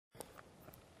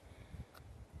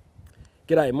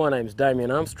G'day, my name's Damian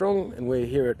Armstrong and we're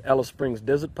here at Alice Springs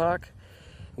Desert Park.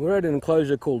 We're at an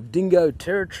enclosure called Dingo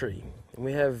Territory, and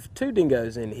we have two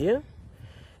dingoes in here,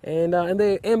 and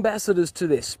they're ambassadors to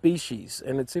their species.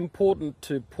 And it's important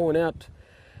to point out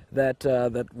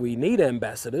that we need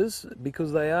ambassadors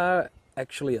because they are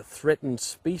actually a threatened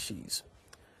species.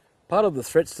 Part of the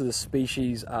threats to the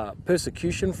species are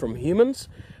persecution from humans,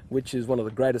 which is one of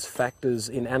the greatest factors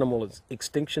in animal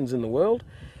extinctions in the world.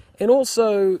 And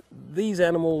also, these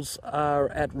animals are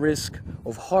at risk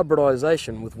of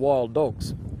hybridization with wild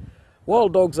dogs.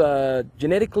 Wild dogs are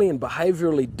genetically and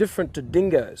behaviorally different to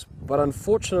dingoes, but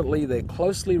unfortunately they're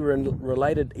closely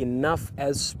related enough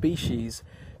as species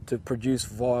to produce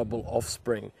viable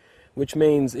offspring, which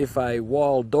means if a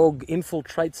wild dog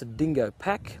infiltrates a dingo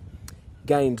pack,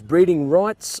 gains breeding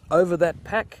rights over that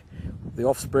pack, the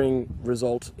offspring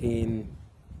result in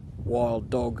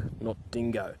wild dog, not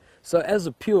dingo. So as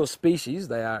a pure species,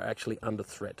 they are actually under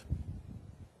threat.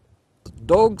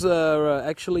 Dogs are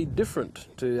actually different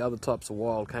to other types of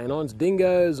wild canines.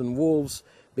 Dingoes and wolves,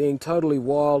 being totally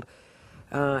wild,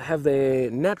 have their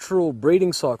natural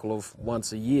breeding cycle of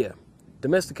once a year.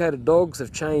 Domesticated dogs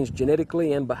have changed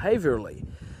genetically and behaviorally.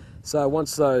 So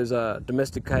once those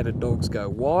domesticated dogs go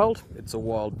wild, it's a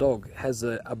wild dog. It has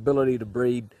the ability to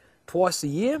breed twice a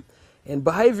year, and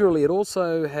behaviorally it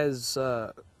also has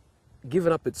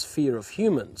given up its fear of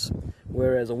humans,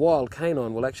 whereas a wild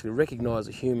canine will actually recognize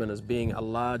a human as being a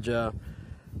larger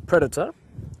predator,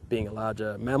 being a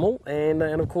larger mammal, and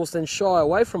of course then shy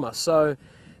away from us. So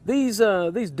these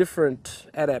different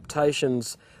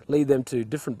adaptations lead them to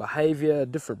different behavior,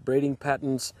 different breeding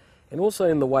patterns, and also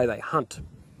in the way they hunt.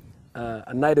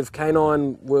 A native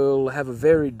canine will have a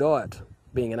varied diet,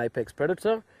 being an apex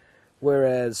predator,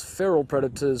 whereas feral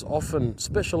predators often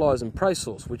specialize in prey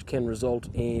source, which can result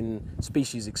in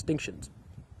species extinctions.